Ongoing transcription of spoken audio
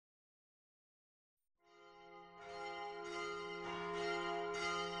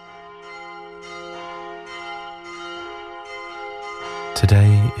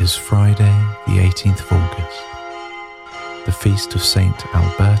Today is Friday, the 18th of August, the feast of Saint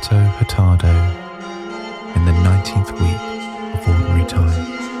Alberto Hurtado in the 19th week of Ordinary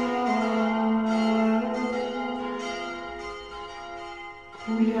Time.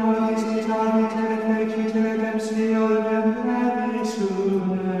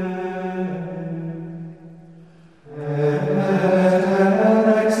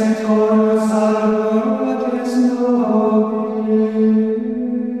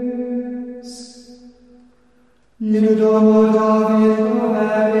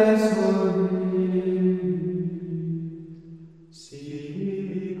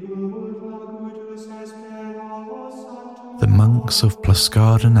 The monks of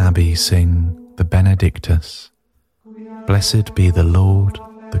Plascarden Abbey sing the Benedictus. Blessed be the Lord,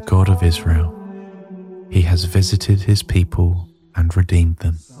 the God of Israel. He has visited his people and redeemed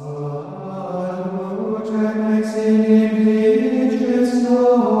them.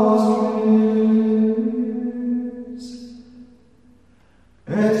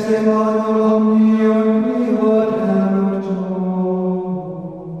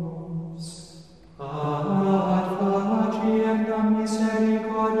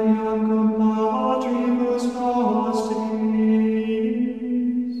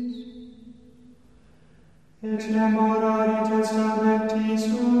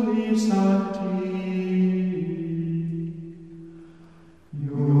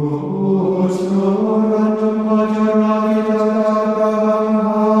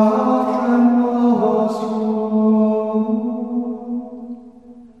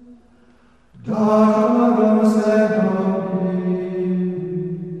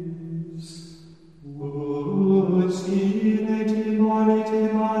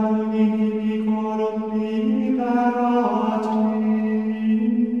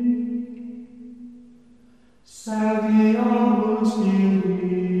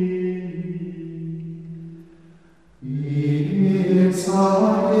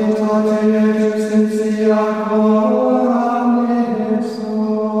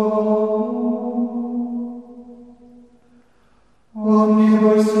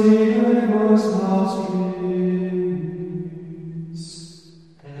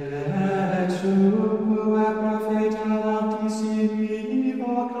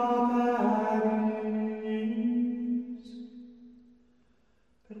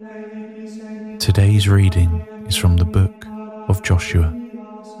 Today's reading is from the book of Joshua.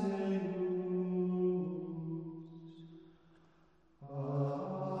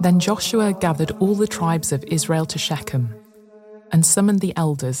 Then Joshua gathered all the tribes of Israel to Shechem and summoned the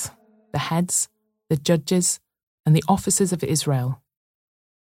elders, the heads, the judges, and the officers of Israel.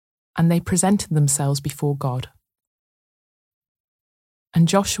 And they presented themselves before God. And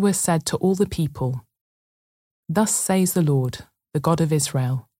Joshua said to all the people, "Thus says the Lord, the God of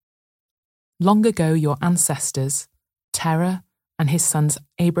Israel. Long ago your ancestors, Terah and his sons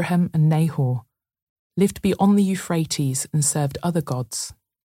Abraham and Nahor, lived beyond the Euphrates and served other gods.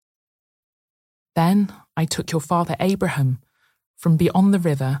 Then I took your father Abraham from beyond the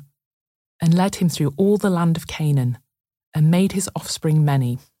river and led him through all the land of Canaan and made his offspring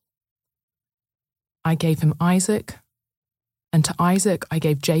many. I gave him Isaac, and to Isaac I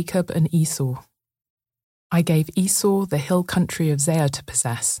gave Jacob and Esau. I gave Esau the hill country of Seir to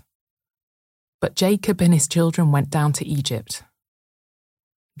possess. But Jacob and his children went down to Egypt.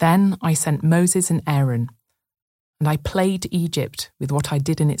 Then I sent Moses and Aaron, and I plagued Egypt with what I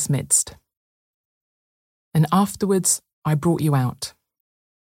did in its midst. And afterwards I brought you out.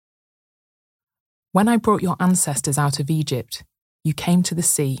 When I brought your ancestors out of Egypt, you came to the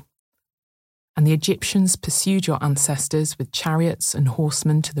sea, and the Egyptians pursued your ancestors with chariots and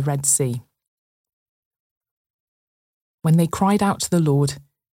horsemen to the Red Sea. When they cried out to the Lord,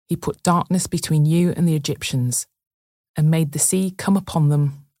 he put darkness between you and the Egyptians, and made the sea come upon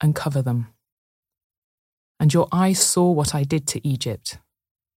them and cover them. And your eyes saw what I did to Egypt.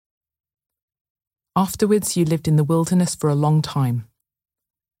 Afterwards you lived in the wilderness for a long time.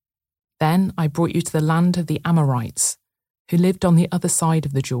 Then I brought you to the land of the Amorites, who lived on the other side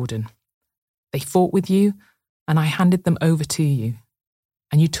of the Jordan. They fought with you, and I handed them over to you,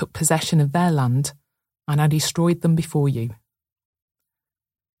 and you took possession of their land, and I destroyed them before you.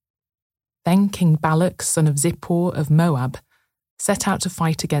 Then King Balak, son of Zippor of Moab, set out to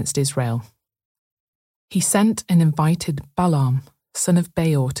fight against Israel. He sent and invited Balaam, son of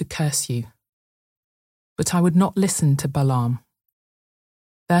Beor, to curse you. But I would not listen to Balaam.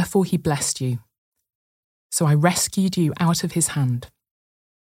 Therefore he blessed you. So I rescued you out of his hand.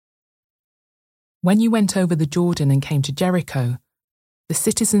 When you went over the Jordan and came to Jericho, the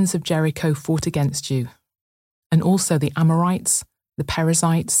citizens of Jericho fought against you, and also the Amorites, the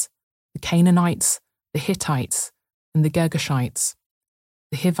Perizzites, the Canaanites, the Hittites, and the Girgashites,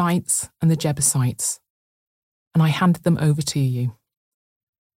 the Hivites and the Jebusites, and I handed them over to you.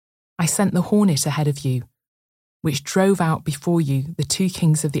 I sent the hornet ahead of you, which drove out before you the 2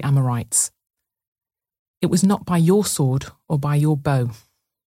 kings of the Amorites. It was not by your sword or by your bow.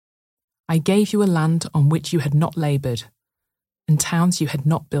 I gave you a land on which you had not laboured, and towns you had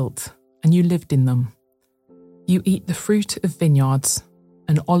not built, and you lived in them. You eat the fruit of vineyards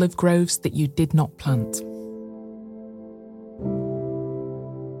and olive groves that you did not plant.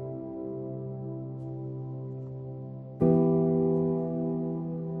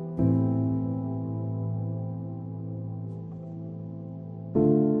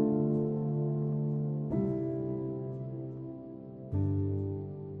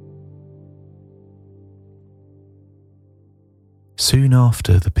 Soon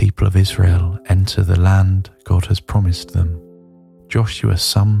after the people of Israel enter the land God has promised them, Joshua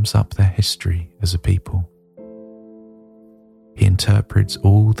sums up their history as a people. He interprets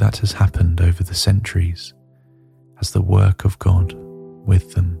all that has happened over the centuries as the work of God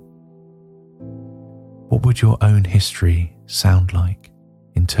with them. What would your own history sound like,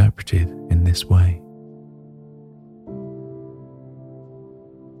 interpreted in this way?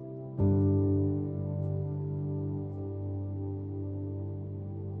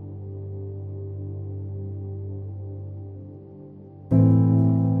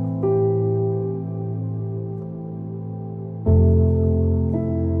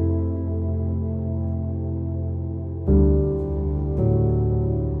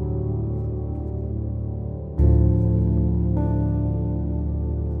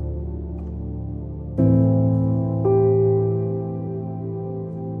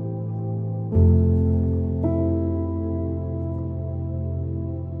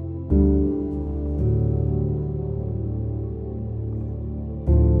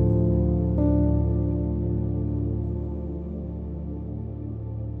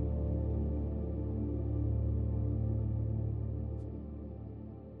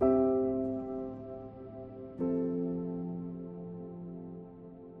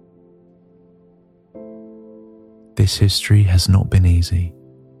 This history has not been easy.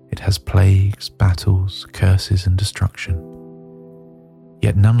 It has plagues, battles, curses and destruction.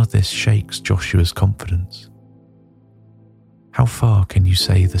 Yet none of this shakes Joshua's confidence. How far can you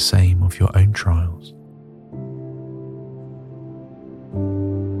say the same of your own trials?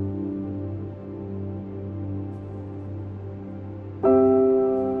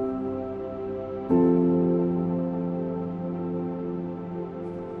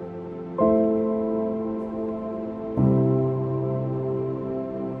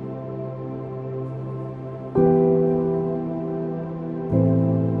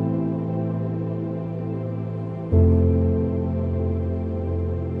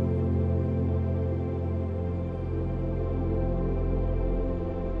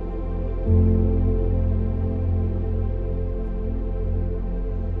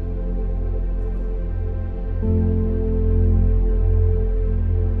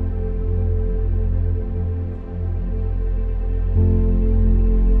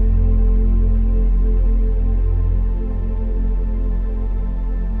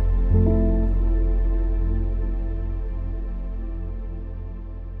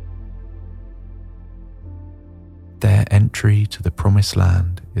 Their entry to the promised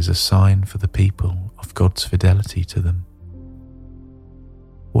land is a sign for the people of God's fidelity to them.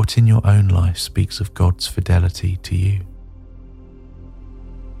 What in your own life speaks of God's fidelity to you?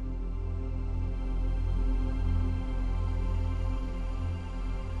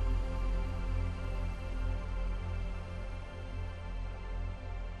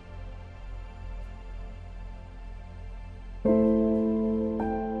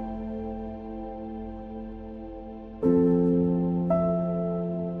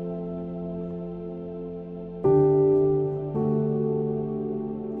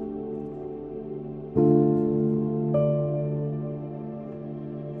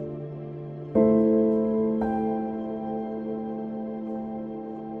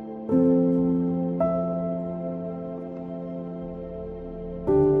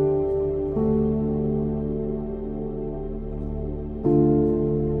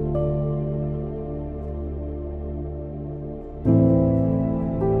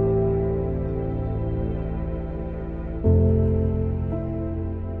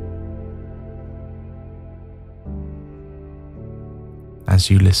 As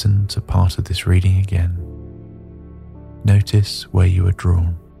you listen to part of this reading again, notice where you are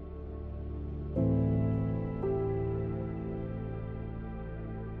drawn.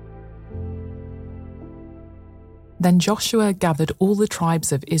 Then Joshua gathered all the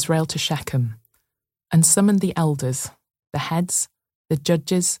tribes of Israel to Shechem and summoned the elders, the heads, the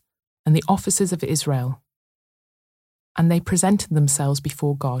judges, and the officers of Israel. And they presented themselves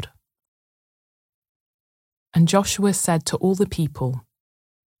before God. And Joshua said to all the people,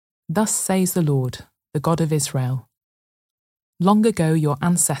 "Thus says the Lord, the God of Israel. Long ago your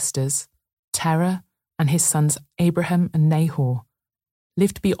ancestors, Terah and his sons Abraham and Nahor,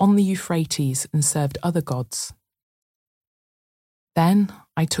 lived beyond the Euphrates and served other gods. Then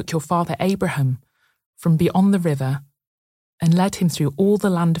I took your father Abraham from beyond the river and led him through all the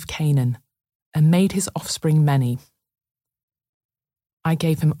land of Canaan and made his offspring many. I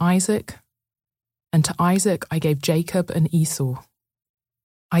gave him Isaac, and to Isaac I gave Jacob and Esau.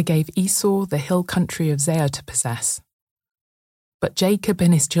 I gave Esau the hill country of Seir to possess. But Jacob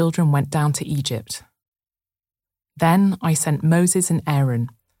and his children went down to Egypt. Then I sent Moses and Aaron,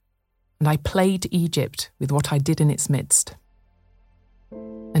 and I plagued Egypt with what I did in its midst.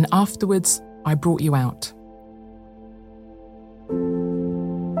 And afterwards I brought you out."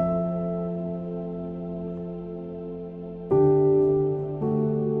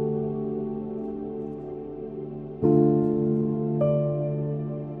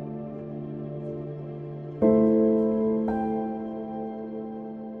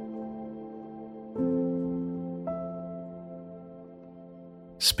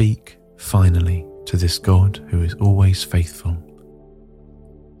 Speak, finally, to this God who is always faithful,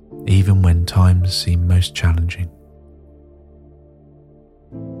 even when times seem most challenging.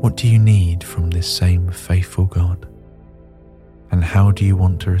 What do you need from this same faithful God? And how do you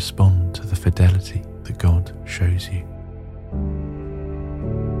want to respond to the fidelity that God shows you?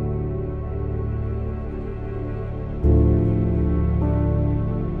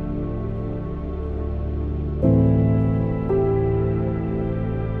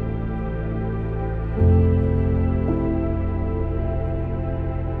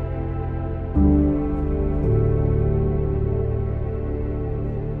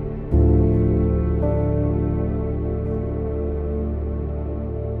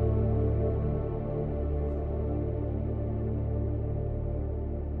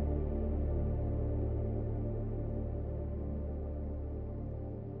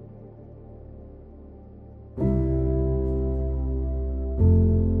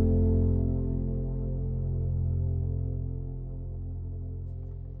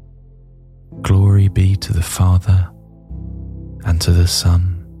 Glory be to the Father, and to the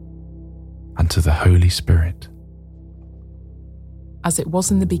Son, and to the Holy Spirit. As it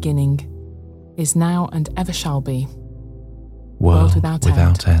was in the beginning, is now and ever shall be, World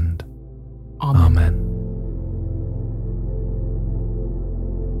without end. Amen. Amen.